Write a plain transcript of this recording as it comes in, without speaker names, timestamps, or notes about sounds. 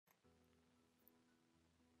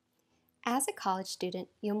As a college student,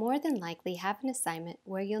 you'll more than likely have an assignment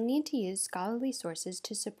where you'll need to use scholarly sources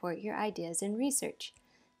to support your ideas in research.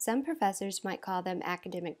 Some professors might call them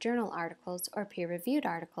academic journal articles or peer-reviewed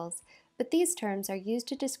articles, but these terms are used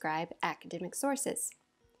to describe academic sources.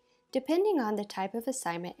 Depending on the type of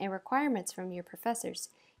assignment and requirements from your professors,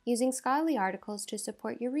 using scholarly articles to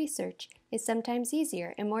support your research is sometimes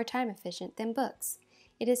easier and more time efficient than books.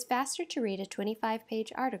 It is faster to read a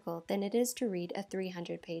 25-page article than it is to read a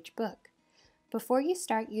 300-page book. Before you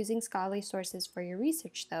start using scholarly sources for your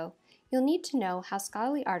research, though, you'll need to know how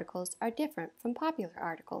scholarly articles are different from popular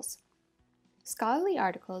articles. Scholarly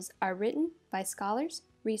articles are written by scholars,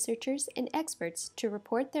 researchers, and experts to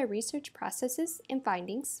report their research processes and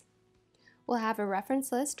findings. We'll have a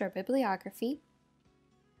reference list or bibliography,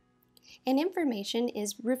 and information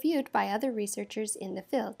is reviewed by other researchers in the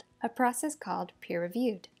field, a process called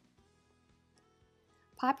peer-reviewed.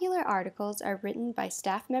 Popular articles are written by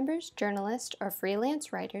staff members, journalists, or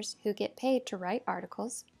freelance writers who get paid to write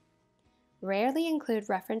articles, rarely include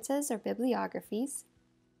references or bibliographies,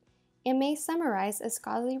 and may summarize a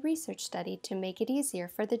scholarly research study to make it easier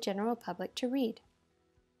for the general public to read.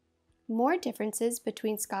 More differences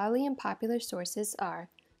between scholarly and popular sources are: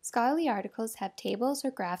 scholarly articles have tables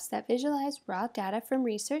or graphs that visualize raw data from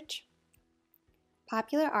research.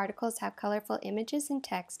 Popular articles have colorful images and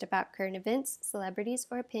text about current events, celebrities,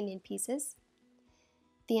 or opinion pieces.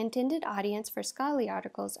 The intended audience for scholarly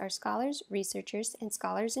articles are scholars, researchers, and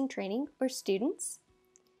scholars in training or students.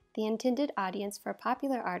 The intended audience for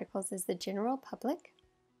popular articles is the general public.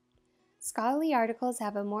 Scholarly articles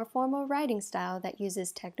have a more formal writing style that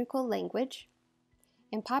uses technical language.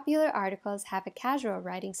 And popular articles have a casual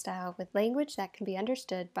writing style with language that can be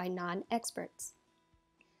understood by non-experts.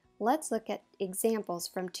 Let's look at examples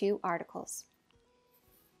from two articles.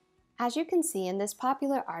 As you can see in this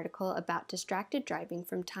popular article about distracted driving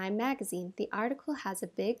from Time magazine, the article has a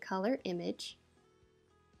big color image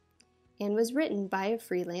and was written by a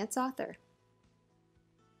freelance author.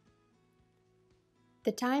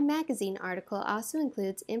 The Time magazine article also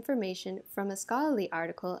includes information from a scholarly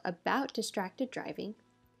article about distracted driving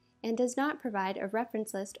and does not provide a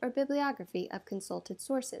reference list or bibliography of consulted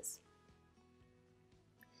sources.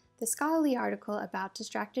 The scholarly article about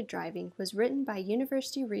distracted driving was written by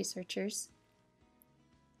university researchers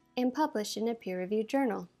and published in a peer-reviewed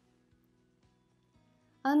journal.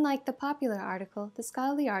 Unlike the popular article, the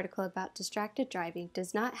scholarly article about distracted driving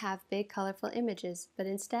does not have big colorful images, but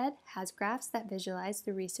instead has graphs that visualize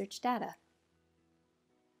the research data.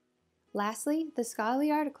 Lastly, the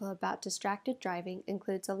scholarly article about distracted driving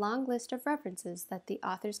includes a long list of references that the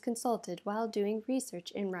authors consulted while doing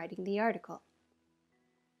research and writing the article.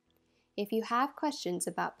 If you have questions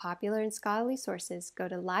about popular and scholarly sources, go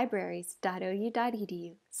to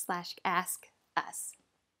libraries.ou.edu/askus.